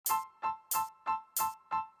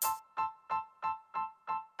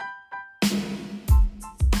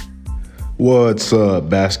What's up,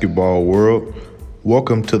 basketball world?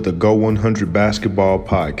 Welcome to the GO-100 Basketball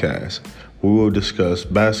Podcast, where we'll discuss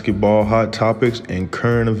basketball hot topics and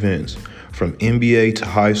current events from NBA to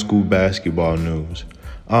high school basketball news.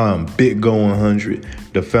 I'm Big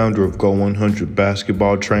GO-100, the founder of GO-100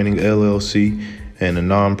 Basketball Training LLC and the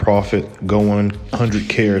nonprofit GO-100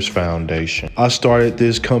 Cares Foundation. I started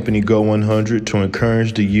this company GO-100 to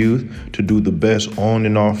encourage the youth to do the best on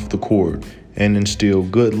and off the court and instill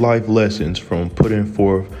good life lessons from putting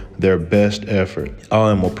forth their best effort.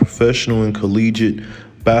 I am a professional and collegiate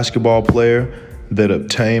basketball player that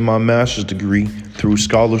obtained my master's degree through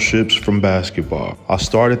scholarships from basketball. I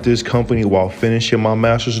started this company while finishing my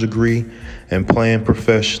master's degree and playing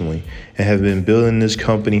professionally, and have been building this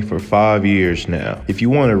company for 5 years now. If you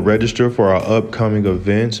want to register for our upcoming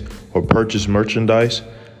events or purchase merchandise,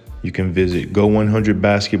 you can visit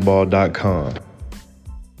go100basketball.com.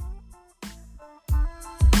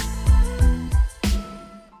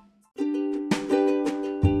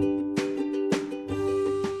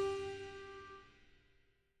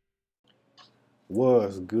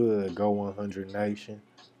 What's good, Go100 Nation?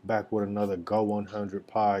 Back with another Go100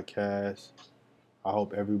 podcast. I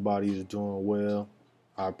hope everybody is doing well.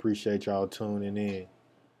 I appreciate y'all tuning in.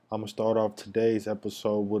 I'm going to start off today's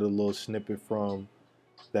episode with a little snippet from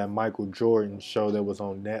that Michael Jordan show that was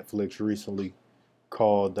on Netflix recently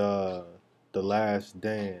called The Last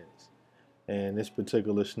Dance. And this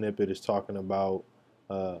particular snippet is talking about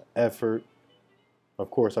effort. Of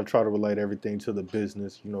course, I try to relate everything to the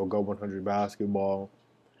business, Go100 basketball,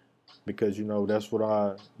 because, that's what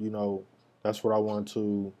I want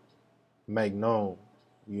to make known,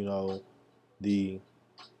 the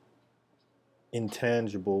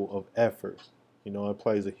intangible of effort. It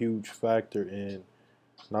plays a huge factor in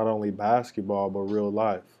not only basketball, but real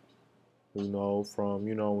life, from,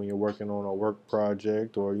 when you're working on a work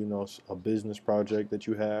project or, a business project that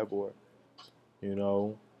you have, or,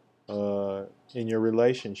 in your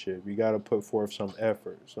relationship, you got to put forth some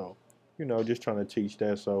effort. So, just trying to teach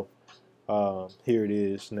that. So here it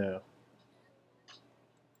is now.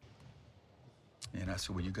 And I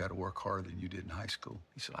said, well, you got to work harder than you did in high school.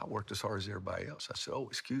 He said, I worked as hard as everybody else. I said, oh,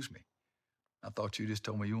 excuse me. I thought you just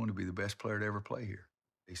told me you want to be the best player to ever play here.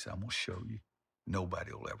 He said, I'm going to show you.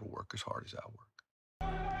 Nobody will ever work as hard as I work.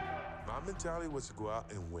 My mentality was to go out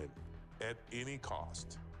and win at any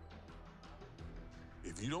cost.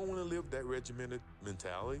 If you don't want to live that regimented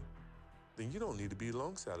mentality, then you don't need to be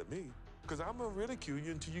alongside of me, because I'm going to ridicule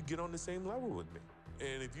you until you get on the same level with me.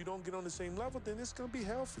 And if you don't get on the same level, then it's going to be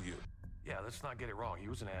hell for you. Yeah, let's not get it wrong. He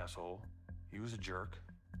was an asshole. He was a jerk.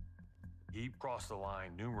 He crossed the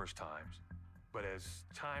line numerous times. But as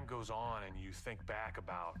time goes on and you think back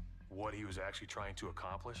about what he was actually trying to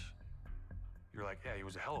accomplish, you're like, yeah, he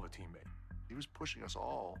was a hell of a teammate. He was pushing us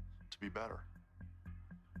all to be better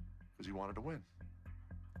because he wanted to win.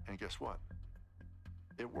 And guess what?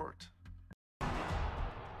 It worked.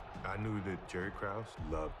 I knew that Jerry Krause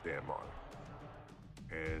loved Dan Marley.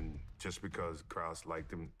 And just because Krause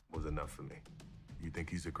liked him was enough for me. You think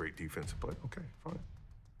he's a great defensive player? Okay, fine.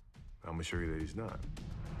 I'm gonna show you that he's not.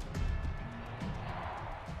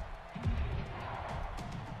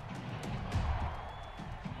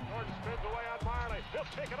 Jordan spins away on Marley. He'll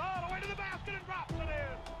take it all the way to the basket and drops it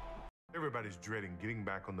in. Everybody's dreading getting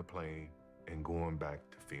back on the plane and going back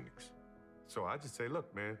to Phoenix. So I just say,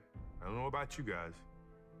 look, man, I don't know about you guys.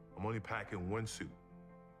 I'm only packing one suit.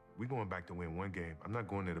 We're going back to win one game. I'm not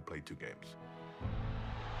going there to play 2 games.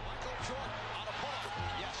 Michael Jordan on a pull.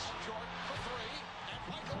 Yes, Jordan for 3. And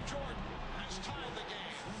Michael Jordan has tied the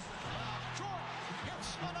game. Jordan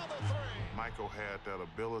hits another 3. Michael had that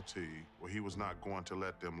ability where he was not going to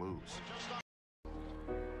let them lose.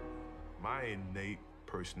 My innate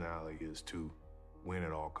personality is to win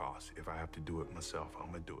at all costs. If I have to do it myself,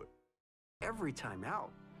 I'm going to do it. Every time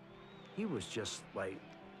out, he was just like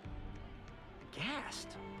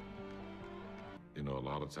gassed. A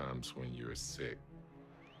lot of times when you're sick,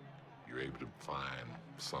 you're able to find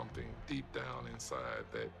something deep down inside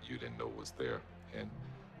that you didn't know was there. And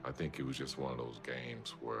I think it was just one of those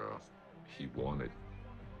games where he wanted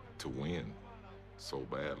to win so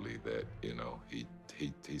badly that,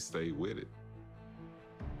 he stayed with it.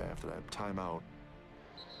 After that timeout,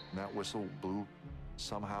 and that whistle blew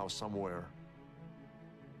somehow, somewhere,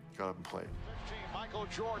 got up and played. 15, Michael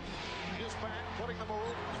Jordan is back, putting the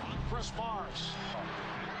move on Chris Mars.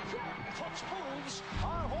 Jordan puts moves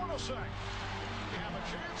on Hornacek. We have a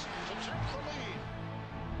chance to take the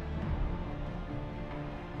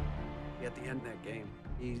lead. At the end of that game,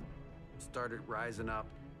 he started rising up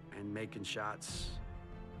and making shots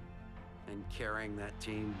and carrying that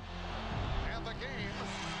team. And the game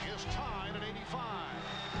is tied at 85.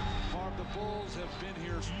 Marv, the Bulls have been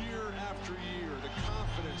here year after year. The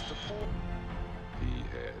confidence, the pull. He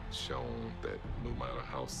had shown that no matter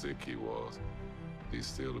how sick he was, he's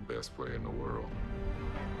still the best player in the world.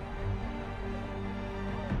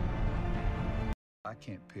 I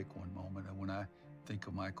can't pick one moment. And when I think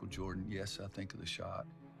of Michael Jordan, yes, I think of the shot,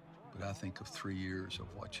 but I think of 3 years of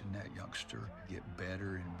watching that youngster get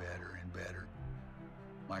better and better and better.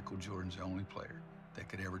 Michael Jordan's the only player that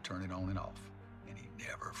could ever turn it on and off, and he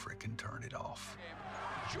never freaking turned it off.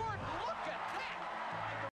 Jordan, look at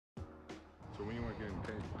that! So when you want to get in the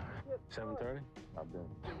paint? 7:30? I've been.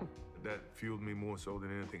 That fueled me more so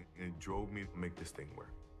than anything. It drove me to make this thing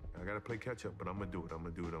work. I got to play catch up, but I'm going to do it. I'm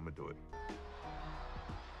going to do it. I'm going to do it.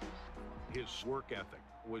 His work ethic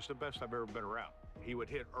was the best I've ever been around. He would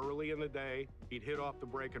hit early in the day. He'd hit off the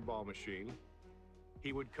breaking ball machine.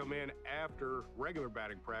 He would come in after regular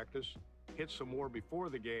batting practice, hit some more before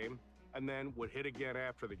the game, and then would hit again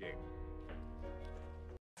after the game.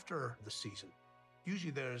 After the season,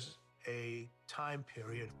 usually there's a time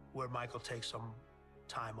period where Michael takes some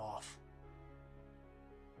time off.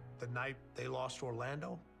 The night they lost to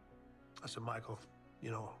Orlando, I said, Michael, you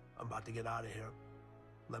know, I'm about to get out of here.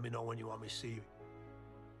 Let me know when you want me to see you,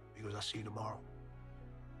 because I'll see you tomorrow.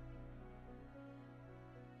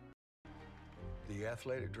 The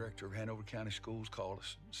athletic director of Hanover County Schools called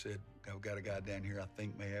us and said, I've got a guy down here I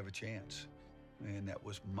think may have a chance. And that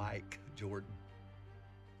was Mike Jordan.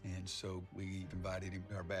 And so we invited him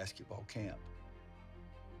to our basketball camp.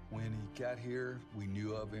 When he got here, we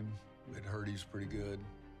knew of him. We'd heard he was pretty good.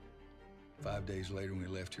 5 days later, when we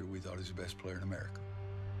left here, we thought he was the best player in America.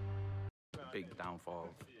 Big downfall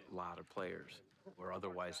of a lot of players who are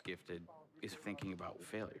otherwise gifted is thinking about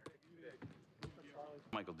failure.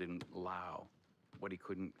 Michael didn't allow what he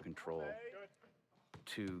couldn't control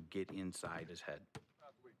to get inside his head.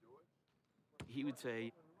 He would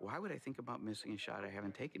say, why would I think about missing a shot I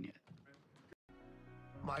haven't taken yet?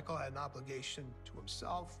 Michael had an obligation to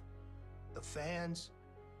himself, the fans,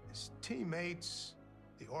 his teammates,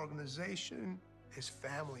 the organization, his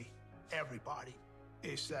family, everybody.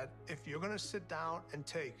 He said, if you're going to sit down and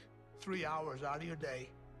take 3 hours out of your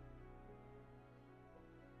day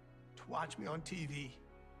to watch me on TV,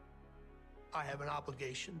 I have an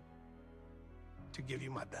obligation to give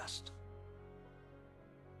you my best.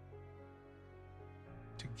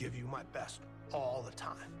 To give you my best all the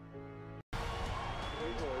time.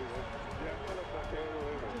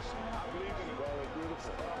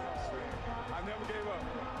 I never gave up.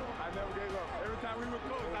 I never gave up. Every time we were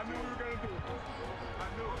close, I knew we were going to do it. I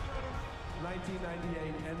knew it.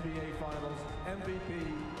 1998 NBA Finals MVP,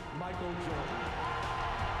 Michael Jordan.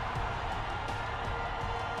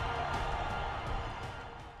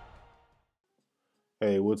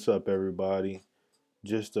 Hey, what's up, everybody?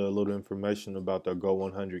 Just a little information about the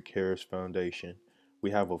GO-100 Cares Foundation. We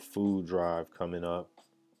have a food drive coming up.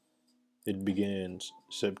 It begins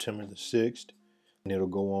September the 6th, and it'll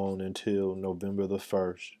go on until November the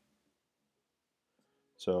 1st.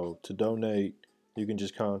 So to donate, you can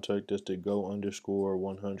just contact us at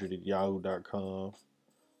go_100@yahoo.com,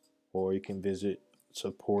 or you can visit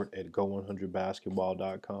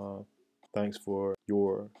support@go100basketball.com. Thanks for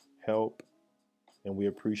your help, and we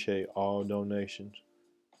appreciate all donations.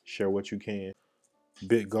 Share what you can.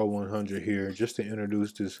 Big GO-100 here, just to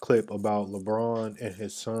introduce this clip about LeBron and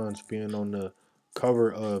his sons being on the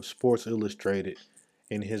cover of Sports Illustrated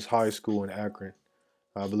in his high school in Akron.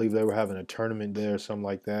 I believe they were having a tournament there, something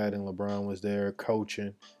like that, and LeBron was there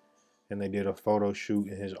coaching, and they did a photo shoot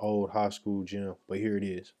in his old high school gym. But here it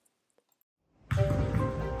is.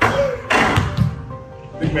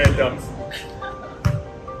 Big man dumps.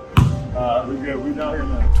 We're good. We're down here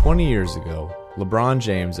now. 20 years ago, LeBron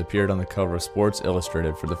James appeared on the cover of Sports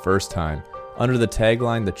Illustrated for the first time under the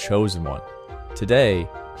tagline The Chosen One. Today,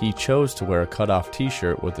 he chose to wear a cutoff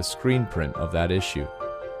t-shirt with a screen print of that issue.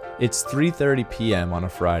 It's 3:30 p.m. on a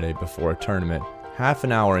Friday before a tournament, half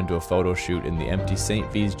an hour into a photo shoot in the empty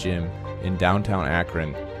St. V's gym in downtown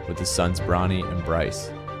Akron with his sons Bronny and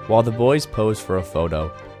Bryce. While the boys pose for a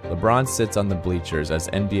photo, LeBron sits on the bleachers as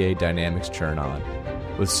NBA dynamics churn on.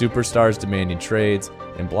 With superstars demanding trades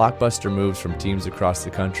and blockbuster moves from teams across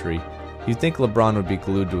the country, you'd think LeBron would be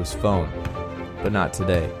glued to his phone. But not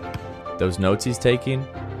today. Those notes he's taking,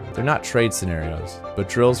 they're not trade scenarios, but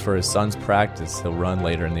drills for his son's practice he'll run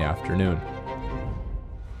later in the afternoon.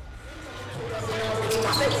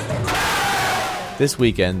 This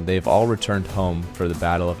weekend, they've all returned home for the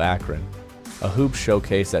Battle of Akron, a hoop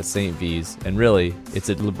showcase at St. V's, and really, it's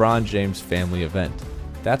a LeBron James family event.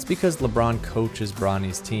 That's because LeBron coaches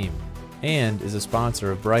Bronny's team and is a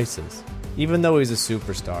sponsor of Bryce's. Even though he's a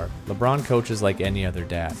superstar, LeBron coaches like any other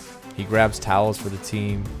dad. He grabs towels for the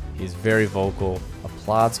team, he's very vocal,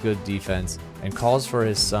 applauds good defense, and calls for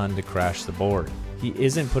his son to crash the board. He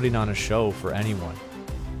isn't putting on a show for anyone.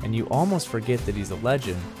 And you almost forget that he's a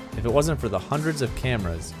legend if it wasn't for the hundreds of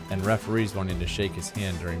cameras and referees wanting to shake his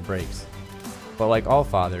hand during breaks. But like all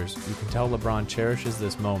fathers, you can tell LeBron cherishes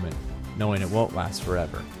this moment, knowing it won't last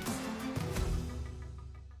forever.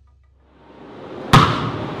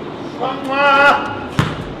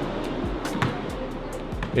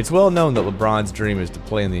 It's well known that LeBron's dream is to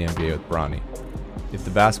play in the NBA with Bronny. If the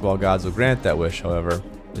basketball gods will grant that wish, however,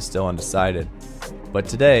 is still undecided. But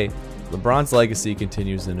today, LeBron's legacy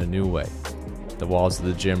continues in a new way. The walls of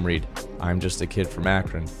the gym read, "I'm just a kid from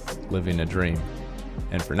Akron, living a dream."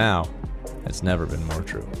 And for now, it's never been more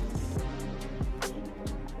true.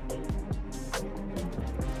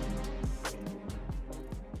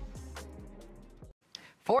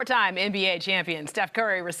 Four-time NBA champion Steph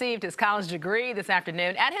Curry received his college degree this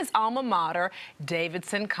afternoon at his alma mater,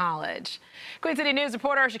 Davidson College. Queen City News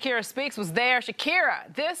reporter Shakira Speaks was there.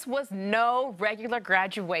 Shakira, this was no regular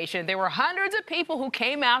graduation. There were hundreds of people who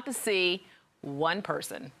came out to see one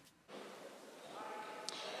person.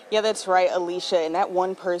 Yeah, that's right, Alicia. And that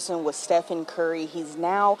one person was Stephen Curry. He's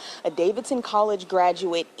now a Davidson College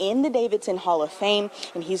graduate in the Davidson Hall of Fame.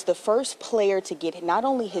 And he's the first player to get not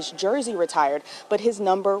only his jersey retired, but his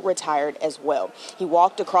number retired as well. He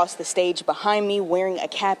walked across the stage behind me wearing a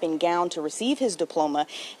cap and gown to receive his diploma.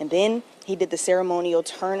 And then he did the ceremonial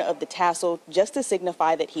turn of the tassel just to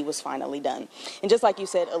signify that he was finally done. And just like you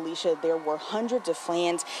said, Alicia, there were hundreds of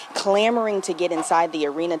fans clamoring to get inside the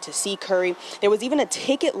arena to see Curry. There was even a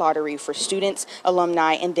ticket lottery for students,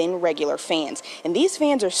 alumni, and then regular fans. And these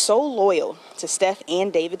fans are so loyal to Steph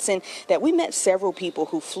and Davidson that we met several people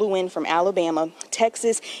who flew in from Alabama,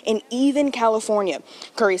 Texas, and even California.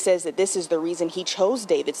 Curry says that this is the reason he chose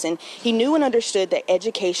Davidson. He knew and understood that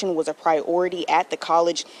education was a priority at the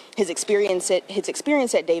college. His experience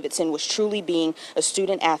at Davidson was truly being a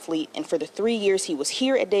student athlete, and for the 3 years he was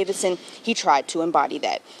here at Davidson, he tried to embody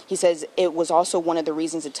that. He says it was also one of the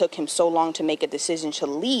reasons it took him so long to make a decision to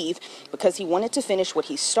leave, because he wanted to finish what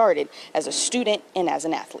he started as a student and as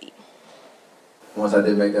an athlete. Once I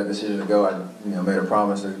did make that decision to go, I made a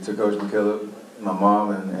promise to Coach McKillop, my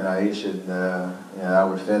mom, and Aisha that I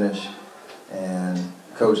would finish. And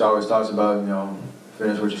Coach always talks about,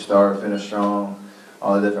 finish what you start, finish strong.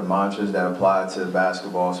 All the different mantras that apply to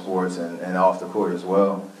basketball, sports, and off the court as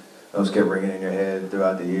well. Those kept ringing in your head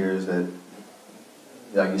throughout the years that,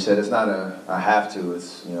 like you said, it's not I have to,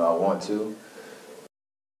 it's, I want to.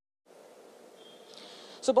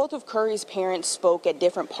 So both of Curry's parents spoke at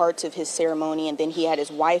different parts of his ceremony, and then he had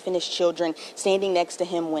his wife and his children standing next to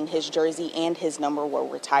him when his jersey and his number were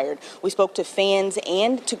retired. We spoke to fans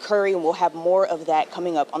and to Curry, and we'll have more of that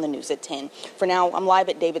coming up on the news at 10. For now, I'm live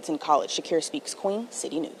at Davidson College. Shakira Speaks, Queen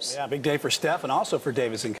City News. Yeah, big day for Steph and also for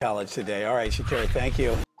Davidson College today. All right, Shakira, thank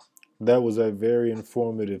you. That was a very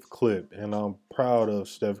informative clip, and I'm proud of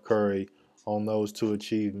Steph Curry on those two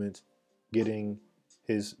achievements, getting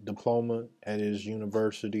his diploma at his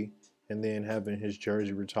university and then having his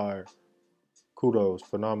jersey retired. Kudos,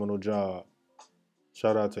 phenomenal job.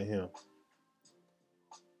 Shout out to him.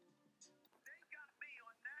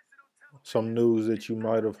 Some news that you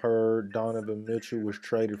might have heard, Donovan Mitchell was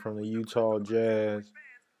traded from the Utah Jazz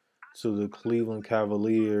to the Cleveland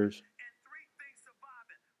Cavaliers.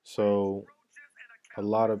 So a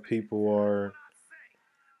lot of people are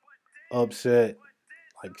upset,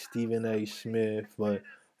 like Stephen A. Smith, but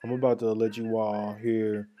I'm about to let you all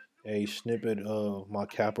hear a snippet of my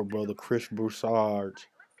Capper brother Chris Broussard's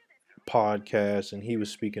podcast, and he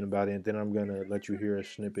was speaking about it, and then I'm going to let you hear a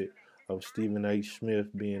snippet of Stephen A.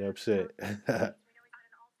 Smith being upset.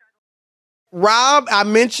 Rob, I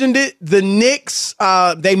mentioned it. The Knicks,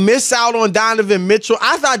 they miss out on Donovan Mitchell.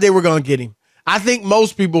 I thought they were going to get him. I think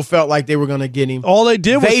most people felt like they were going to get him. All they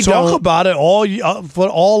did was talk about it for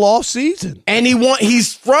all off season. And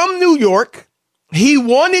he's from New York. He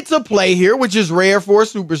wanted to play here, which is rare for a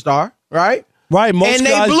superstar, right? Right. Most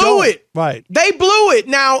guys blew don't. it. Right. They blew it.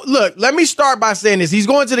 Now, look, let me start by saying this. He's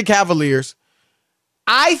going to the Cavaliers.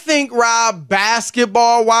 I think, Rob,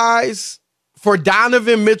 basketball-wise, for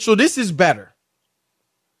Donovan Mitchell, this is better.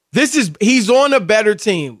 He's on a better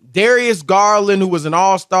team. Darius Garland, who was an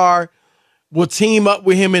all-star, will team up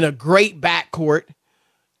with him in a great backcourt.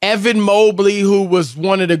 Evan Mobley, who was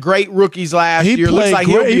one of the great rookies last year, looks like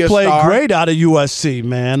he'll be a star. He played great out of USC,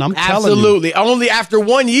 man. I'm telling you. Absolutely. Only after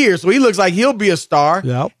 1 year, so he looks like he'll be a star.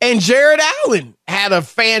 Yep. And Jared Allen had a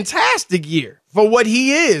fantastic year for what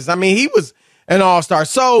he is. I mean, he was an all-star.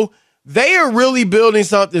 So they are really building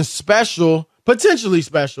something special, potentially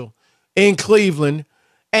special, in Cleveland.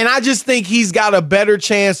 And I just think he's got a better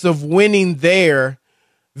chance of winning there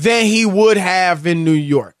than he would have in New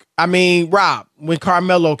York. I mean, Rob, when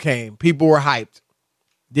Carmelo came, people were hyped.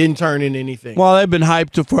 Didn't turn in anything. Well, they've been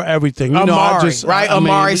hyped for everything. You know, Amari,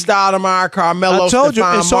 Amari Stoudemire, Carmelo, I told you,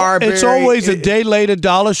 it's always a day late, a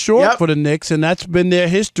dollar short for the Knicks, and that's been their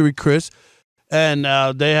history, Chris. And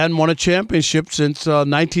they hadn't won a championship since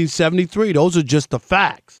 1973. Those are just the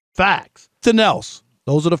facts. Facts. Nothing else.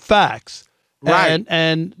 Those are the facts. Right.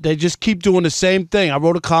 And they just keep doing the same thing. I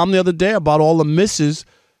wrote a column the other day about all the misses.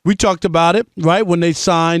 We talked about it, right, when they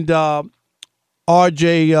signed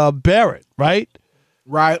R.J. Barrett, right?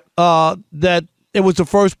 Right. That it was the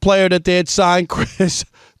first player that they had signed, Chris,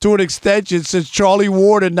 to an extension since Charlie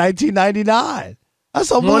Ward in 1999.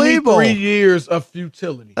 That's unbelievable. 23 years of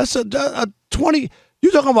futility. That's a 20.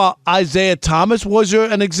 You're talking about Isaiah Thomas was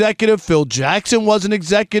an executive. Phil Jackson was an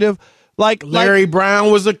executive. Larry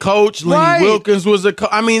Brown was a coach. Lenny Wilkins was a coach.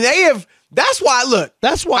 I mean, that's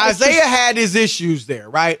why Isaiah had his issues there,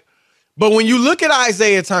 right? But when you look at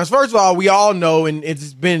Isaiah Thomas, first of all, we all know, and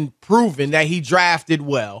it's been proven that he drafted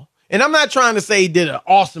well. And I'm not trying to say he did an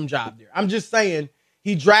awesome job there. I'm just saying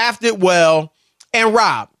he drafted well. And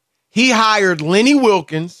Rob, he hired Lenny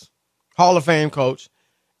Wilkins, Hall of Fame coach,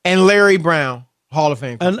 and Larry Brown, Hall of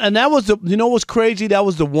Fame coach. And that was what's crazy? That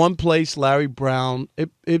was the one place Larry Brown,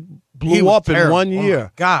 it blew up in 1 year. Oh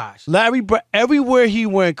my gosh. Larry Brown, everywhere he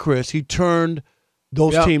went, Chris, he turned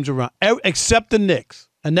those teams around, except the Knicks.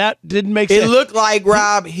 And that didn't make sense. It looked like,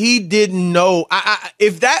 Rob, he didn't know.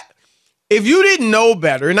 If you didn't know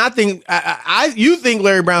better, and I think you think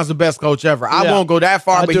Larry Brown's the best coach ever. I won't go that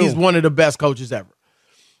far, but he's one of the best coaches ever.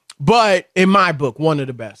 But in my book, one of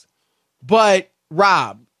the best. But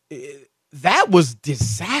Rob, that was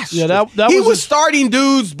disastrous. Yeah, he was starting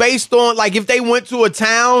dudes based on if they went to a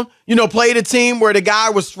town, played a team where the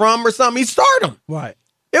guy was from or something, he'd start them. Right.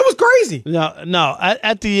 It was crazy. No,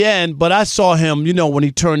 at the end, but I saw him, when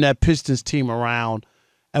he turned that Pistons team around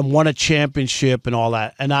and won a championship and all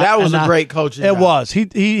that. And that was a great coaching job. It was.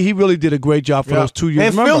 He really did a great job for those 2 years.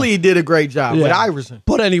 And Remember? Philly did a great job with Iverson.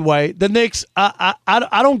 But anyway, the Knicks, I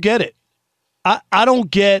don't get it. I don't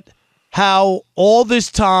get how all this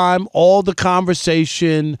time, all the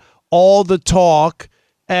conversation, all the talk,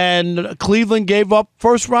 and Cleveland gave up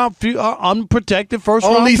unprotected first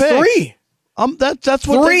round picks. Only 3. That's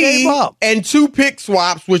what they gave up. And 2 pick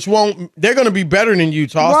swaps, which they're going to be better than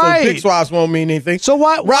Utah, so pick swaps won't mean anything. So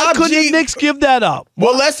why couldn't the Knicks give that up?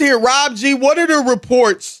 Well, let's hear Rob G. What are the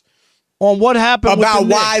reports on what happened about with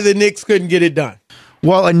the why the Knicks couldn't get it done?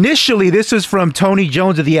 Well, initially, this is from Tony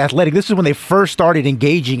Jones of The Athletic. This is when they first started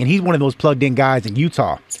engaging, and he's one of those plugged-in guys in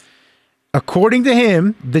Utah. According to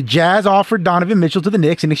him, the Jazz offered Donovan Mitchell to the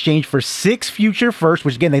Knicks in exchange for 6 future firsts,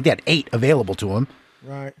 which, again, they had 8 available to him.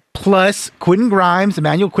 Right. Plus Quentin Grimes,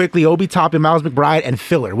 Emmanuel Quickley, Obi Toppin, Miles McBride, and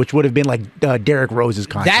filler, which would have been like Derrick Rose's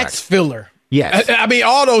contract. That's filler. Yes. I mean,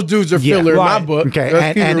 all those dudes are filler in my book.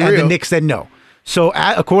 Okay, and the Knicks said no. So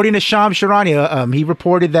according to Shams Charania, he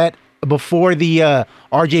reported that before the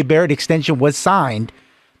R.J. Barrett extension was signed,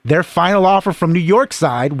 their final offer from New York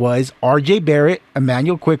side was R.J. Barrett,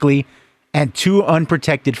 Emmanuel Quickley, and 2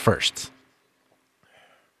 unprotected firsts.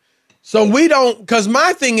 So we don't, because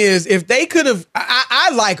my thing is, if they could have, I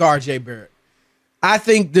like R.J. Barrett. I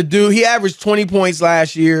think the dude, he averaged 20 points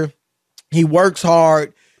last year. He works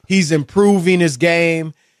hard. He's improving his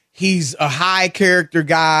game. He's a high character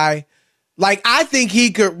guy. I think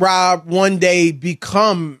he could, Rob, one day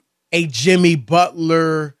become a Jimmy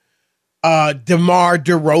Butler, DeMar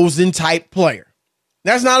DeRozan type player.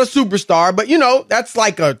 That's not a superstar, but that's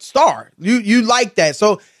like a star. You like that.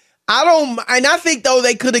 So I think though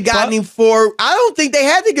they could have gotten him for. I don't think they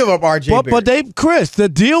had to give up RJ Barrett. But the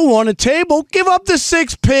deal on the table. Give up the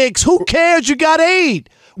 6 picks. Who cares? You got 8.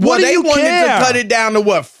 They wanted to cut it down to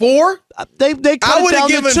what, 4? They cut it down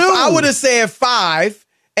to 2. I would have said 5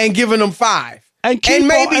 and given them 5. And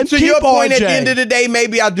maybe to your point, at the end of the day,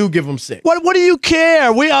 maybe I do give them 6. What do you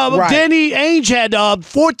care? Danny Ainge had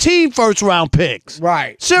 14 first-round picks.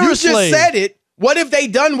 Right. Seriously. You just said it. What have they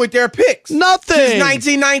done with their picks? Nothing. Since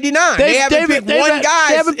 1999. They haven't picked one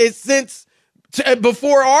guy since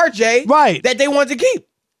before RJ that they want to keep.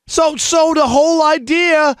 So the whole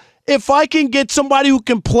idea, if I can get somebody who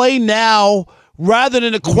can play now rather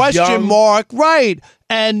than a question mark, right,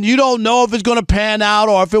 and you don't know if it's going to pan out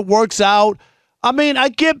or if it works out, I mean, I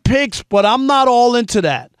get picks, but I'm not all into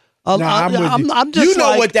that. I'm with you. I'm just you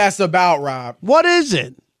know what that's about, Rob. What is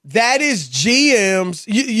it? That is GMs.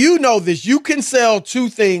 You know this. You can sell 2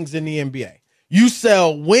 things in the NBA. You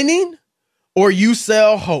sell winning or you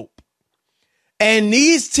sell hope. And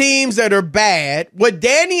these teams that are bad, what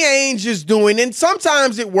Danny Ainge is doing, and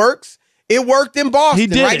sometimes it works. It worked in Boston,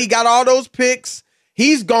 right? He got all those picks.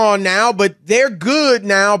 He's gone now, but they're good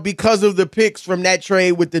now because of the picks from that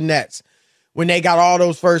trade with the Nets when they got all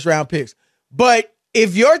those first-round picks. But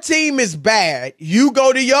if your team is bad, you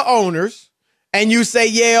go to your owners and you say,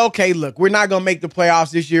 yeah, okay, look, we're not going to make the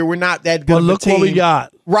playoffs this year. We're not that good of a look team. what we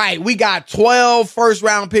got. Right. We got 12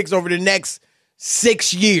 first-round picks over the next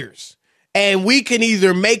 6 years. And we can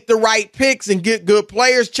either make the right picks and get good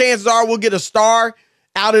players. Chances are we'll get a star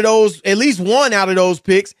out of those, at least one out of those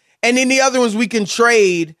picks. And then the other ones we can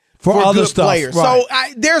trade for other good stuff, players. right.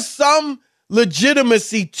 So there's some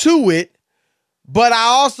legitimacy to it. But I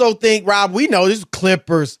also think, Rob, we know this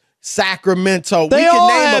Clippers, Sacramento. They we all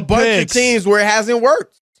can name a had bunch picks. of teams where it hasn't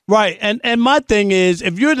worked. Right, and my thing is,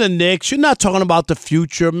 if you're the Knicks, you're not talking about the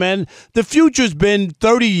future, man. The future's been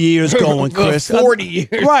 30 years going, Chris. 40 years.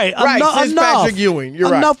 Right, Since enough. Patrick Ewing. You're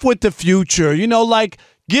right. Enough with the future. You know, like,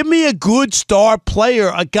 give me a good star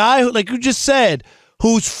player, a guy, who, like you just said,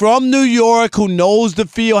 who's from New York, who knows the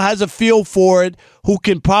field, has a feel for it, who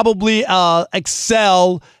can probably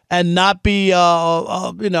excel and not be,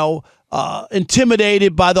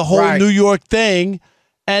 intimidated by the whole New York thing.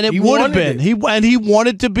 And it would have been. He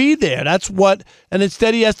wanted to be there. That's what. And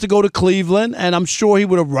instead, he has to go to Cleveland. And I'm sure he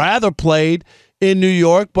would have rather played in New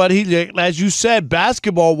York. But he, as you said,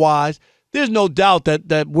 basketball wise, there's no doubt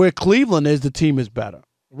that where Cleveland is, the team is better.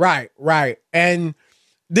 Right. And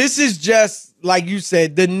this is just like you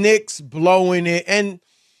said, the Knicks blowing it. And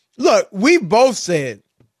look, we both said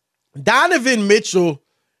Donovan Mitchell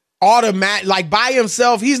like by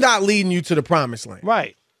himself, he's not leading you to the promised land.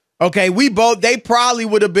 Right. Okay, they probably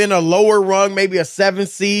would have been a lower rung, maybe a 7th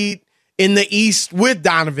seed in the East with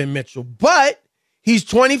Donovan Mitchell. But he's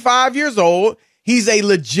 25 years old. He's a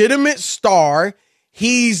legitimate star.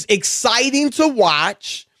 He's exciting to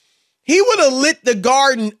watch. He would have lit the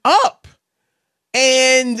Garden up.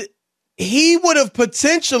 And he would have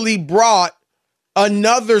potentially brought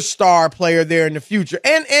another star player there in the future.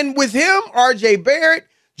 And with him, RJ Barrett,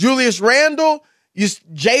 Julius Randle,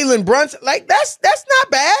 Jalen Brunson, like that's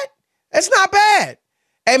not bad. That's not bad.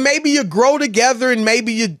 And maybe you grow together and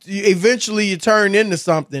maybe you eventually turn into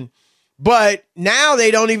something. But now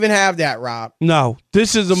they don't even have that, Rob. No,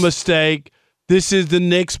 this is a mistake. This is the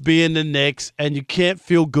Knicks being the Knicks, and you can't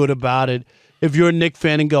feel good about it if you're a Knicks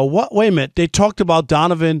fan and go, "What? Wait a minute. They talked about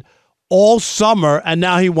Donovan all summer, and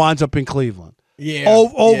now he winds up in Cleveland." Yeah.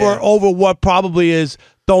 Over what probably is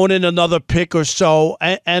throwing in another pick or so.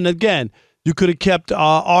 And again, you could have kept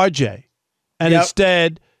RJ. And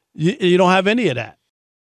instead, you don't have any of that.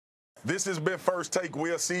 This has been First Take.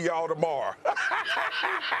 We'll see y'all tomorrow.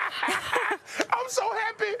 I'm so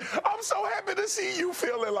happy to see you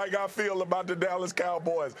feeling like I feel about the Dallas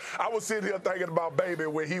Cowboys. I was sitting here thinking about baby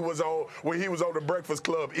when he was on the Breakfast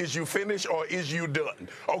Club. Is you finished or is you done?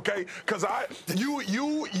 Okay, because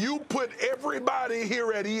you put everybody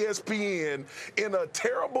here at ESPN in a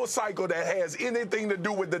terrible cycle that has anything to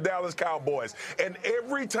do with the Dallas Cowboys. And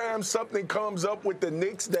every time something comes up with the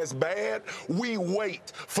Knicks that's bad, we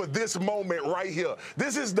wait for this moment right here.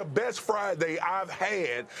 This is the best Friday I've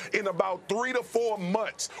had in about 3 to 4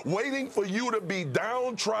 months, waiting for you to be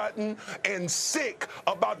downtrodden and sick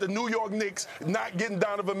about the New York Knicks not getting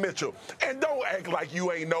Donovan Mitchell. And don't act like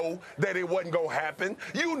you ain't know that it wasn't going to happen.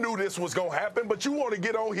 You knew this was going to happen, but you want to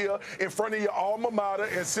get on here in front of your alma mater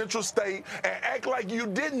in Central State and act like you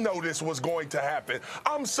didn't know this was going to happen.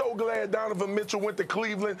 I'm so glad Donovan Mitchell went to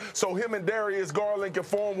Cleveland so him and Darius Garland can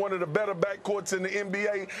form one of the better backcourts in the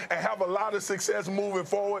NBA and have a lot of success moving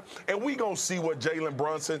forward. And we going to see what Jalen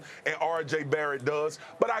Brunson and RJ Barrett does.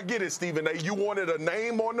 But I get it, Stephen A. You wanted a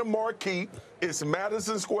name on the marquee. It's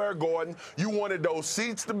Madison Square Garden. You wanted those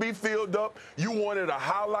seats to be filled up. You wanted a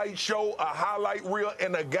highlight show, a highlight reel,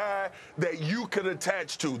 and a guy that you could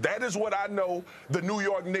attach to. That is what I know the New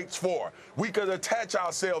York Knicks for. We could attach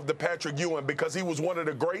ourselves to Patrick Ewing because he was one of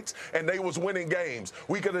the greats and they was winning games.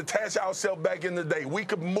 We could attach ourselves back in the day. We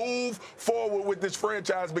could move forward with this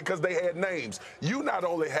franchise because they had names. You not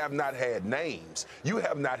only have not had names, you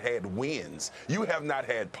have not had wins. You have not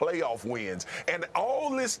had playoff wins. And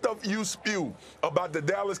all this stuff you spew about the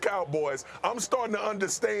Dallas Cowboys, I'm starting to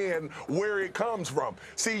understand where it comes from.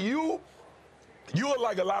 See, you're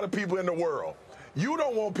like a lot of people in the world. you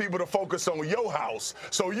don't want people to focus on your house,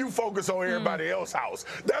 so you focus on everybody else's house.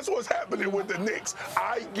 That's what's happening with the Knicks.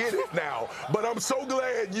 I get it now, but I'm so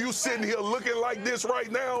glad you sitting here looking like this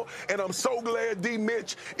right now, and I'm so glad D.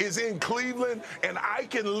 Mitch is in Cleveland, and I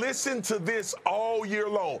can listen to this all year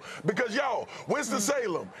long. Because, y'all,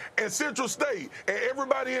 Winston-Salem and Central State and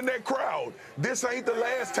everybody in that crowd, this ain't the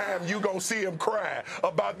last time you gonna see him cry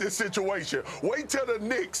about this situation. Wait till the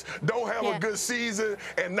Knicks don't have a good season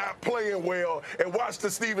and not playing well, and watch the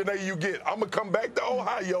Stephen A. you get. I'm gonna come back to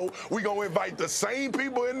Ohio. We gonna invite the same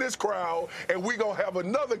people in this crowd, and we gonna have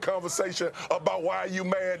another conversation about why you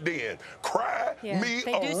mad then. Cry me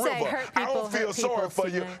a river. I don't feel sorry for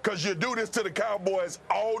you because you do this to the Cowboys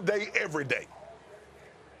all day, every day.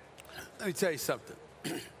 Let me tell you something.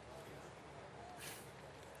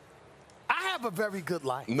 I have a very good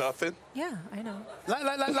life. Nothing. Yeah, I know.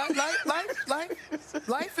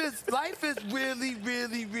 Life is really,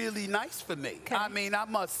 really, really nice for me. I mean, I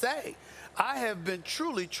must say, I have been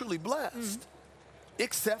truly, truly blessed.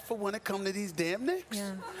 Except for when it comes to these damn Knicks.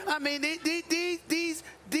 Yeah. I mean,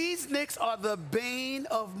 these Knicks are the bane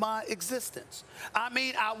of my existence. I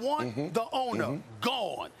mean, I want the owner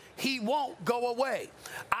gone. He won't go away.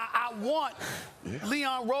 I want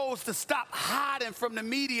Leon Rose to stop hiding from the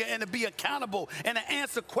media and to be accountable and to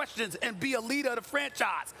answer questions and be a leader of the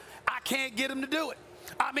franchise. I can't get him to do it.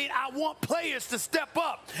 I mean, I want players to step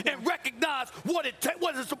up and recognize what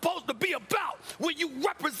it's supposed to be about when you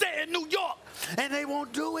represent in New York, and they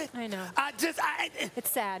won't do it. I know.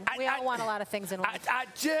 It's sad. We all want a lot of things in life. I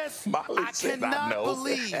cannot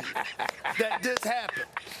believe that this happened.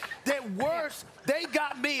 They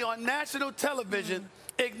got me on national television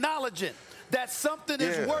acknowledging that something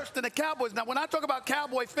is worse than the Cowboys. Now, when I talk about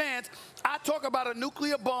Cowboy fans, I talk about a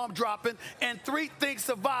nuclear bomb dropping and 3 things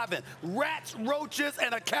surviving: rats, roaches,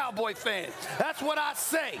 and a Cowboy fan. That's what I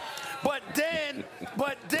say. But then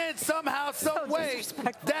somehow, some way,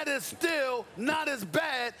 that is still not as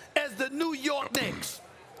bad as the New York Knicks.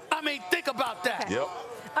 I mean, think about that. Okay. All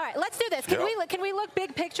right, let's do this. Can we look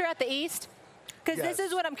big picture at the East? Because this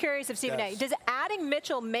is what I'm curious of, Stephen A. Does adding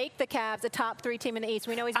Mitchell make the Cavs a top 3 team in the East?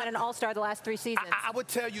 We know he's been an all-star the last 3 seasons. I would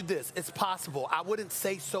tell you this. It's possible. I wouldn't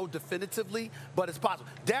say so definitively, but it's possible.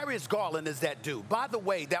 Darius Garland is that dude. By the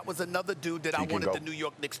way, that was another dude that I wanted the New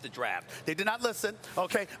York Knicks to draft. They did not listen,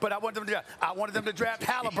 okay? But I wanted them to draft. I wanted them to draft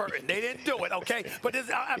Halliburton. They didn't do it, okay? But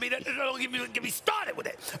don't get me started with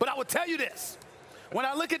it. But I will tell you this. When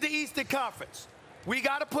I look at the Eastern Conference, we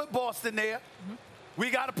got to put Boston there. We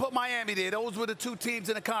got to put Miami there. Those were the 2 teams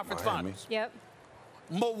in the conference finals. Yep.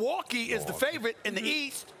 Milwaukee is the favorite in the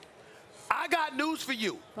East. I got news for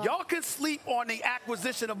you. Y'all can sleep on the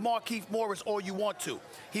acquisition of Markieff Morris all you want to.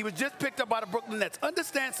 He was just picked up by the Brooklyn Nets.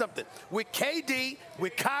 Understand something. With KD,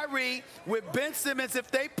 with Kyrie, with Ben Simmons, if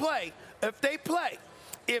they're playing,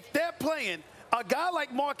 a guy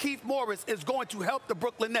like Markieff Morris is going to help the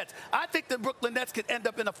Brooklyn Nets. I think the Brooklyn Nets could end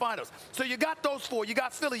up in the finals. So you got those 4. You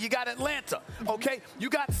got Philly. You got Atlanta. Okay? You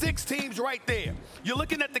got 6 teams right there. You're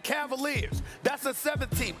looking at the Cavaliers. That's a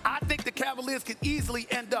 7th team. I think the Cavaliers could easily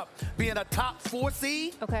end up being a top 4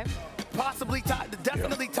 seed. Okay.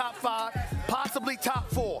 Definitely top 5, possibly top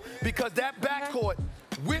 4. Because that backcourt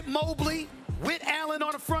with Mobley, with Allen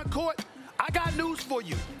on the front court, I got news for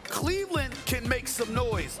you. Cleveland can make some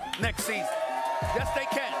noise next season. Yes, they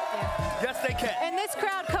can. Yes, they can. And this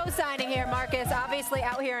crowd co-signing here, Marcus, obviously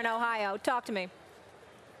out here in Ohio. Talk to me.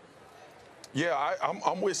 Yeah,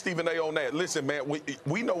 I'm with Stephen A. on that. Listen, man,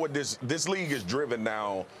 we know what this league is driven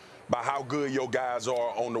now by how good your guys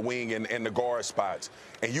are on the wing and the guard spots.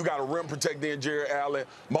 And you got a rim protector in Jared Allen.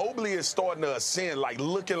 Mobley is starting to ascend,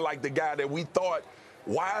 looking like the guy that we thought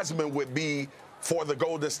Wiseman would be for the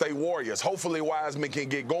Golden State Warriors. Hopefully Wiseman can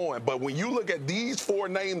get going. But when you look at these 4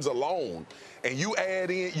 names alone and you add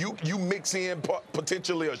in, you mix in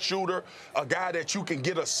potentially a shooter, a guy that you can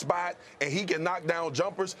get a spot and he can knock down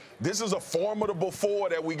jumpers, this is a formidable 4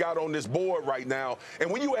 that we got on this board right now. And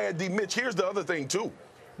when you add D. Mitch, here's the other thing too.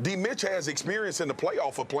 D. Mitch has experience in the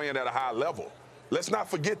playoff of playing at a high level. Let's not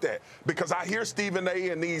forget that, because I hear Stephen A.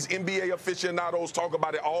 and these NBA aficionados talk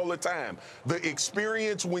about it all the time. The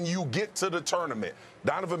experience when you get to the tournament.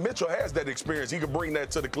 Donovan Mitchell has that experience. He could bring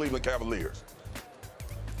that to the Cleveland Cavaliers.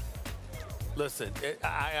 Listen,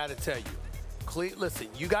 I got to tell you, listen,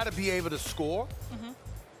 you got to be able to score,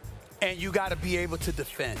 and you got to be able to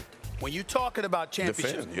defend. When you're talking about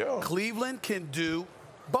championships, Cleveland can do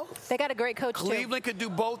both. They got a great coach, Cleveland could do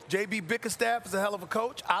both. J.B. Bickerstaff is a hell of a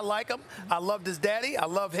coach. I like him. I loved his daddy. I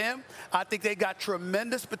love him. I think they got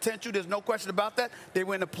tremendous potential. There's no question about that. They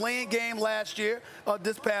were in a playing game last year,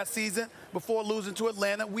 this past season, before losing to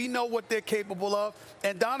Atlanta. We know what they're capable of.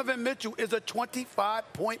 And Donovan Mitchell is a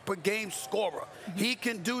 25-point-per-game scorer. He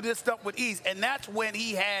can do this stuff with ease. And that's when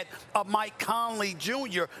he had a Mike Conley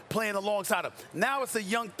Jr. playing alongside him. Now it's a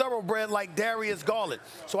young thoroughbred like Darius Garland.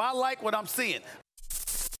 So I like what I'm seeing.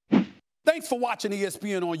 Thanks for watching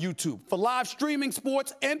ESPN on YouTube. For live streaming,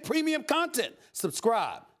 sports, and premium content,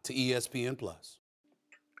 subscribe to ESPN+.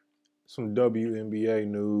 Some WNBA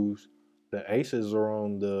news. The Aces are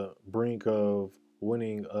on the brink of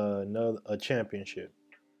winning a championship.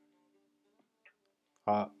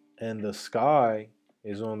 And the Sky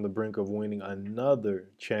is on the brink of winning another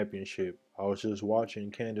championship. I was just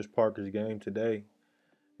watching Candace Parker's game today,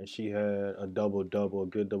 and she had a double-double, a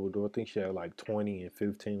good double-double. I think she had like 20 and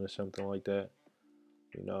 15 or something like that.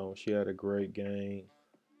 You know, she had a great game.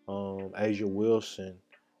 Asia Wilson,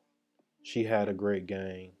 she had a great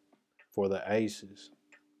game for the Aces.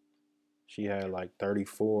 She had like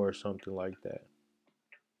 34 or something like that.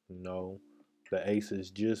 You know, the Aces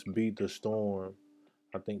just beat the Storm.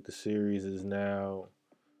 I think the series is now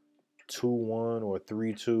 2-1 or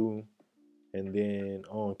 3-2. And then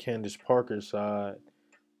on Candace Parker's side,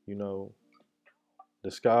 you know,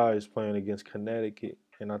 the Sky is playing against Connecticut,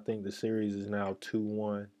 and I think the series is now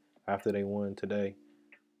 2-1 after they won today.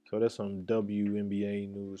 So that's some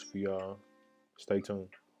WNBA news for y'all. Stay tuned.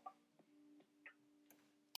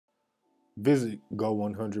 Visit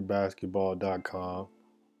Go100basketball.com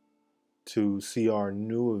to see our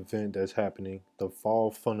new event that's happening, the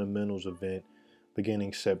Fall Fundamentals event,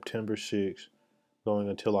 beginning September 6th, going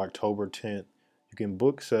until October 10th. You can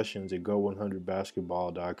book sessions at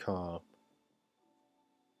Go100basketball.com.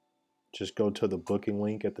 Just go to the booking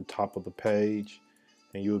link at the top of the page,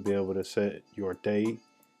 and you'll be able to set your date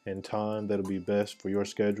and time that'll be best for your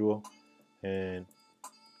schedule, and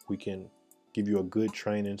we can give you a good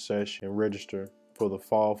training session and register for the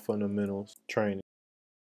Fall Fundamentals training.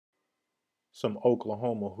 Some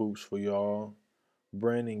Oklahoma hoops for y'all.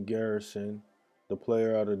 Brandon Garrison, the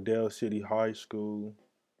player out of Dale City High School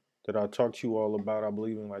that I talked to you all about, I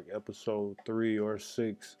believe in like episode 3 or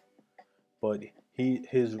 6, but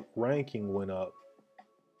his ranking went up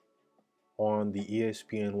on the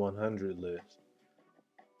ESPN 100 list.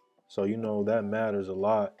 So, you know, that matters a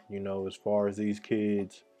lot, you know, as far as these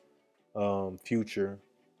kids' future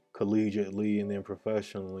collegiately and then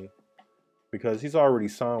professionally, because he's already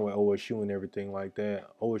signed with OSU and everything like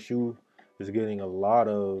that. OSU is getting a lot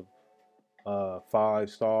of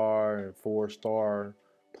 5-star and 4-star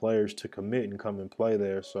players to commit and come and play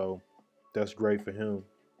there, so that's great for him.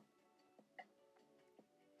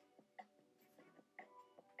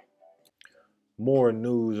 More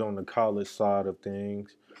news on the college side of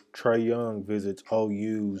things. Trae Young visits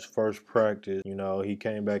OU's first practice. You know, he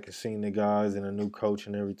came back and seen the guys and a new coach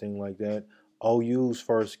and everything like that. OU's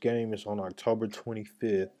first game is on October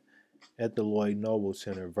 25th at the Lloyd Noble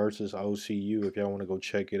Center versus OCU, if y'all want to go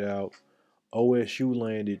check it out. OSU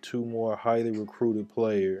landed 2 more highly recruited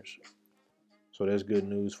players, so that's good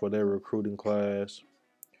news for their recruiting class.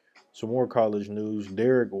 Some more college news.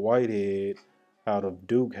 Derek Whitehead out of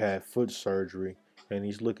Duke had foot surgery, and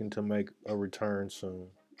he's looking to make a return soon.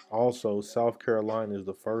 Also, South Carolina is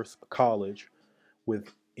the first college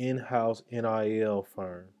with in-house NIL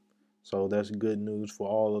firm. So that's good news for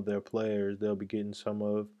all of their players. They'll be getting some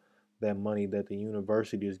of that money that the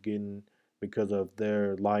university is getting because of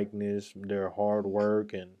their likeness, their hard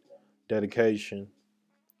work, and dedication.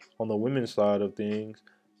 On the women's side of things,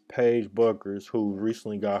 Paige Buckers, who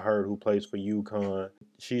recently got hurt, who plays for UConn,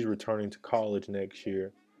 she's returning to college next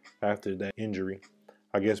year after that injury.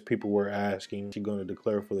 I guess people were asking, is she going to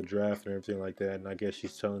declare for the draft and everything like that, and I guess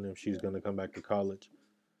she's telling them she's going to come back to college.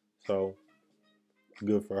 So,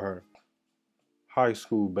 good for her. High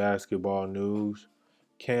school basketball news.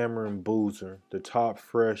 Cameron Boozer, the top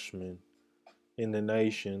freshman in the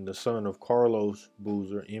nation, the son of Carlos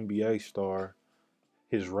Boozer, NBA star,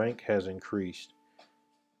 his rank has increased.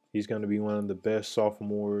 He's going to be one of the best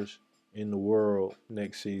sophomores in the world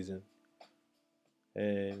next season.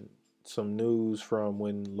 And some news from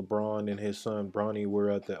when LeBron and his son Bronny were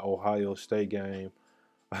at the Ohio State game.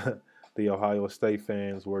 The Ohio State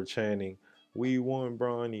fans were chanting, "We want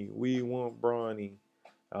Bronny, we want Bronny."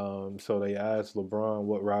 So they asked LeBron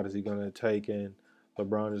what route is he going to take, and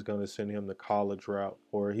LeBron is going to send him the college route.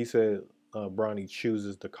 Or he said Bronny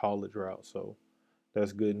chooses the college route. So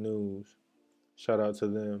that's good news. Shout out to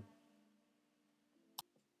them.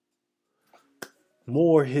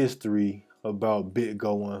 More history about Big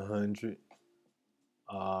GO-100.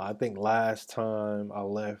 I think last time I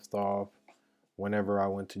left off whenever I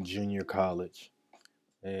went to junior college,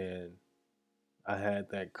 and I had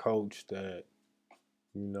that coach that,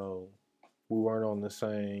 you know, we weren't on the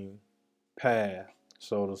same path,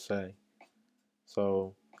 so to say.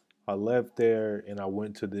 So I left there and I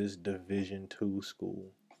went to this Division II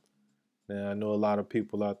school. Now I know a lot of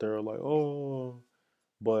people out there are like, oh,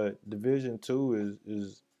 but Division II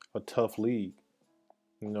is a tough league.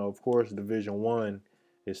 You know, of course, Division I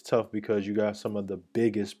is tough because you got some of the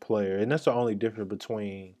biggest players, and that's the only difference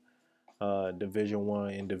between Division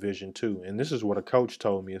I and Division II. And this is what a coach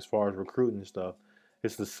told me as far as recruiting and stuff.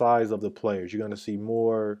 It's the size of the players. You're gonna see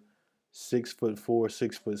more 6'4",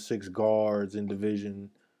 6'6" guards in Division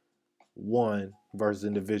I versus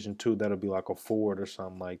in Division II. That'll be like a forward or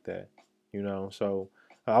something like that. You know, so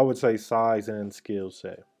I would say size and skill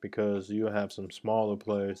set, because you'll have some smaller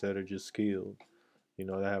players that are just skilled. You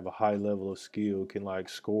know, that have a high level of skill, can like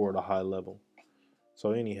score at a high level.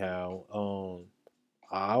 So anyhow,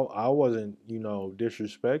 I wasn't, you know,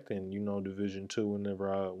 disrespecting, you know, Division II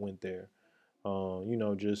whenever I went there. You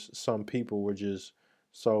know, just some people were just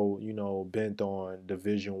so, you know, bent on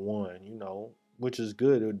Division I, you know, which is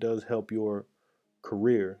good. It does help your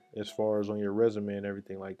career as far as on your resume and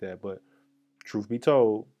everything like that. But truth be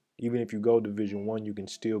told, even if you go Division I, you can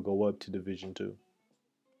still go up to Division II.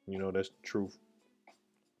 You know, that's the truth.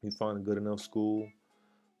 You find a good enough school,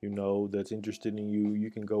 you know, that's interested in you, you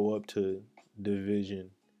can go up to Division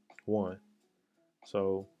I.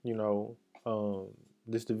 So, you know,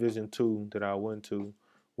 this Division II that I went to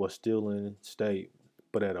was still in state,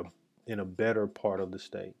 but in a better part of the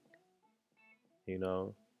state, you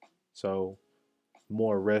know. So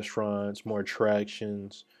more restaurants, more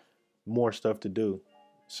attractions, more stuff to do.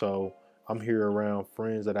 So I'm here around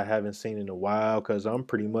friends that I haven't seen in a while because I'm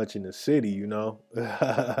pretty much in the city, you know.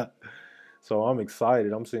 So I'm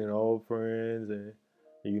excited. I'm seeing old friends and,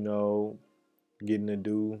 you know, getting to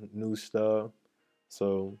do new stuff.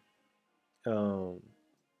 So um,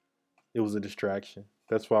 it was a distraction.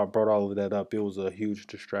 That's why I brought all of that up. It was a huge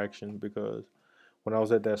distraction because when I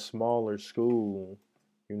was at that smaller school,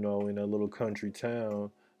 you know, in a little country town,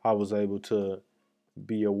 I was able to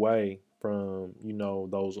be away from, you know,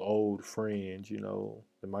 those old friends, you know,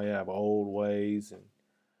 that might have old ways and,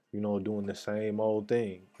 you know, doing the same old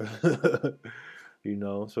thing. You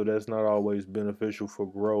know, so that's not always beneficial for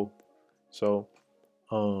growth. So,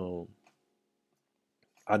 um,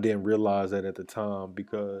 I didn't realize that at the time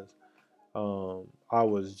because I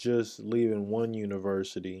was just leaving one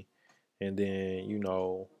university and then, you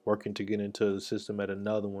know, working to get into the system at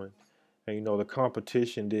another one. And, you know, the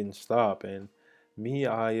competition didn't stop. And me,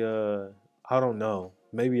 I don't know,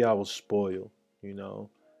 maybe I was spoiled, you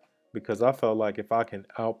know, because I felt like if I can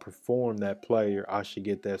outperform that player, I should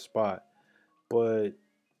get that spot. But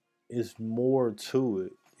it's more to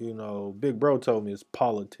it. You know, Big Bro told me it's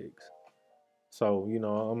politics. So, you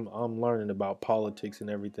know, I'm learning about politics and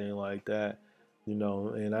everything like that, you know,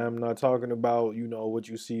 and I'm not talking about, you know, what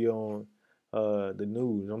you see on the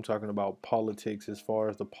news. I'm talking about politics as far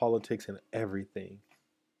as the politics and everything.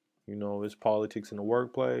 You know, it's politics in the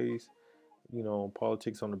workplace, you know,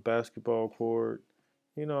 politics on the basketball court,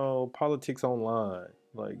 you know, politics online,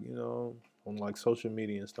 like, you know, on like social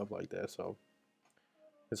media and stuff like that. So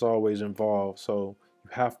it's always involved. So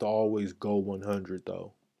you have to always go 100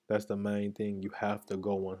 though. That's the main thing. You have to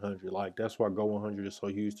go 100. Like that's why GO-100 is so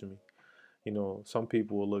huge to me. You know, some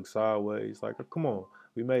people will look sideways like, oh, come on,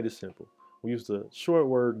 we made it simple. We used the short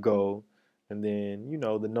word go and then, you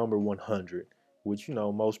know, the number 100, which, you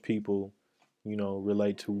know, most people, you know,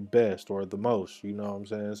 relate to best or the most, you know what I'm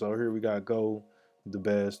saying? So here we got go the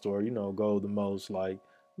best or, you know, go the most. Like,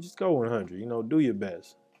 just go 100, you know, do your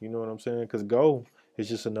best. You know what I'm saying? Because go is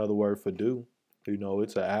just another word for do. You know,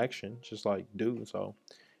 it's an action, just like do. So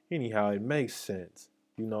anyhow, it makes sense.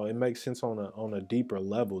 You know, it makes sense on a deeper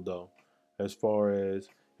level though, as far as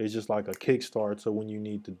it's just like a kickstart. So when you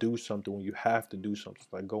need to do something, when you have to do something,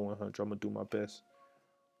 it's like go 100. I'm gonna do my best.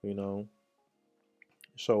 You know.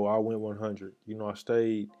 So I went 100. You know, I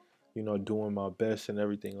stayed, you know, doing my best and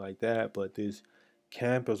everything like that. But this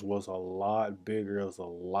campus was a lot bigger. It was a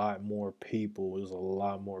lot more people. It was a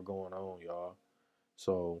lot more going on, y'all.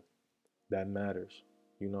 So that matters,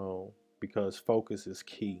 you know, because focus is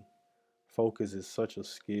key. Focus is such a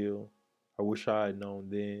skill. I wish I had known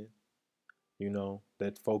then, you know,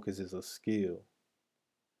 that focus is a skill.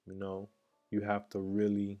 You know, you have to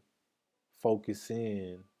really focus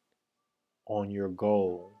in on your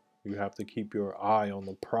goal. You have to keep your eye on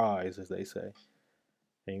the prize, as they say.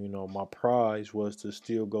 And you know, my prize was to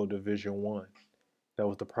still go Division I. that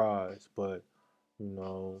was the prize. But I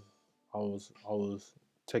was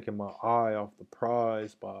taking my eye off the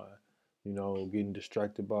prize by getting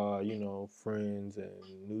distracted by friends and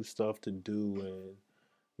new stuff to do,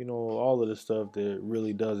 and all of the stuff that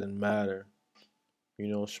really doesn't matter.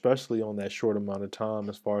 Especially on that short amount of time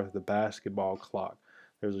as far as the basketball clock.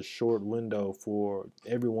 There's a short window for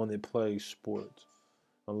everyone that plays sports,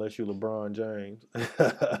 unless you're LeBron James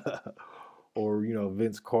or,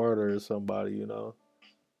 Vince Carter or somebody,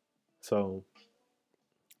 So,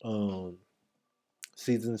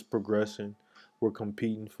 season's progressing. We're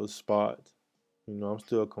competing for spots. I'm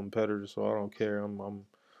still a competitor, so I don't care. I'm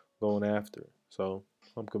going after it. So,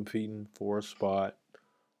 I'm competing for a spot.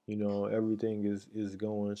 Everything is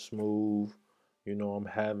going smooth. I'm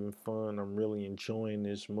having fun. I'm really enjoying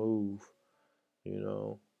this move.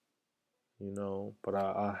 But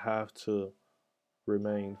I have to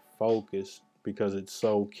remain focused because it's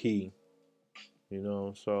so key.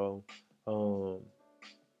 So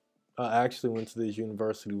I actually went to this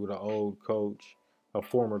university with an old coach, a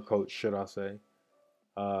former coach, should I say.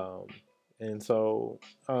 And so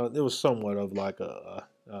it was somewhat of like a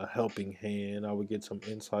helping hand. I would get some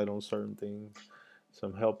insight on certain things,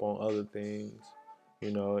 some help on other things,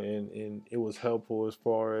 and it was helpful as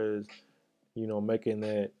far as, making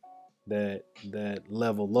that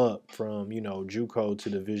level up from, JUCO to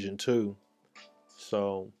Division II.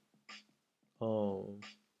 So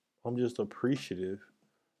I'm just appreciative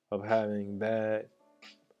of having that,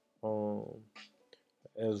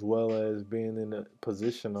 as well as being in the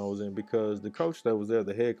position I was in, because the coach that was there,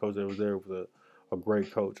 the head coach that was there, was a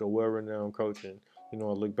great coach, a well-renowned coach. And I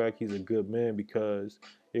look back, he's a good man because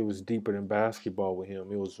it was deeper than basketball with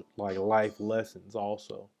him. It was like life lessons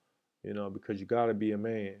also, because you got to be a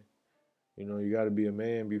man. You got to be a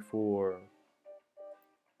man before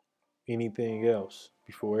anything else.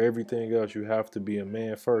 Before everything else, you have to be a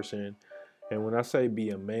man first. And when I say be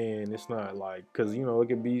a man, it's not like, because, it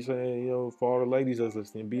could be saying, for all the ladies that's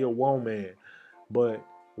listening, be a woman. But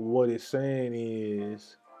what it's saying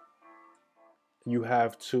is you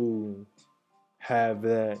have to have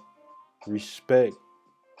that respect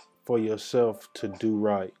for yourself to do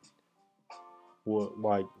right.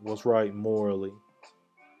 What's right morally,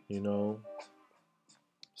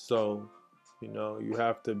 So, you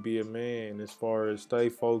have to be a man as far as stay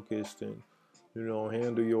focused and,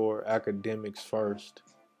 handle your academics first.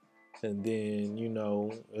 And then,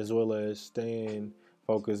 as well as staying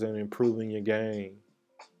focused and improving your game.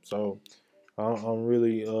 So I'm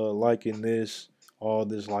really liking all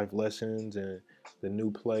this life lessons and the new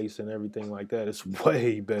place and everything like that. It's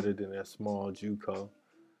way better than that small JUCO.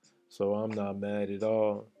 So I'm not mad at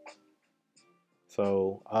all.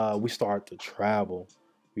 So we start to travel,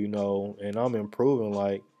 and I'm improving.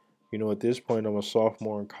 Like, at this point, I'm a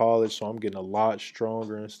sophomore in college, so I'm getting a lot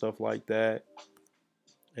stronger and stuff like that.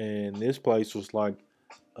 And this place was like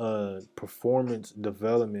a performance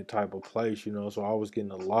development type of place, so I was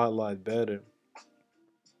getting a lot better.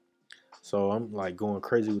 So I'm like going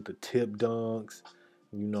crazy with the tip dunks,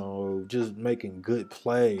 just making good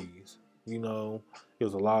plays. There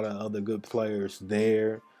was a lot of other good players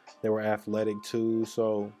there. They were athletic too,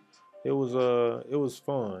 so it was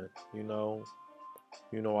fun.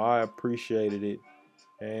 I appreciated it,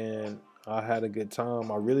 and I had a good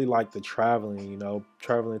time. I really like the traveling.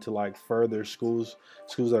 Traveling to like further schools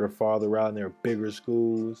that are farther out, and they're bigger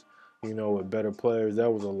schools. With better players.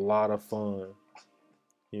 That was a lot of fun.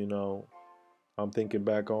 I'm thinking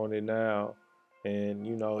back on it now, and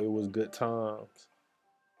it was good times.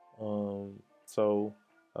 So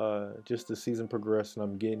just the season progressing,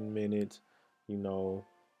 I'm getting minutes,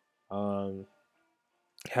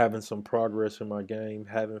 having some progress in my game,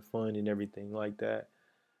 having fun and everything like that.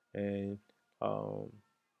 And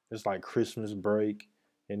it's like Christmas break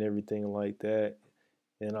and everything like that.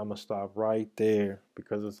 And I'm gonna stop right there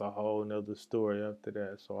because it's a whole nother story after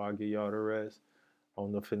that. So I'll give y'all the rest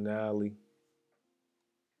on the finale.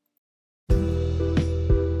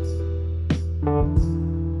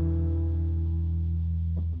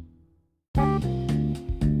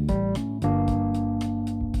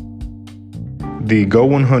 The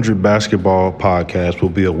GO-100 Basketball Podcast will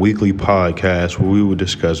be a weekly podcast where we will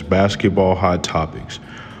discuss basketball hot topics,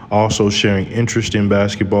 also sharing interesting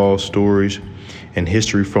basketball stories and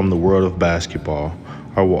history from the world of basketball.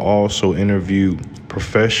 I will also interview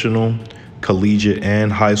professional, collegiate,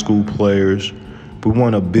 and high school players. We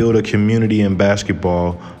want to build a community in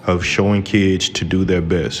basketball of showing kids to do their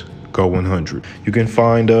best. GO-100. You can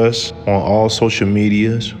find us on all social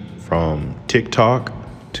medias, from TikTok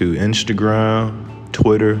to Instagram,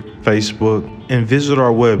 Twitter, Facebook, and visit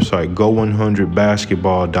our website,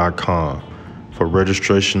 go100basketball.com, for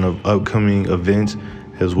registration of upcoming events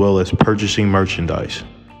as well as purchasing merchandise.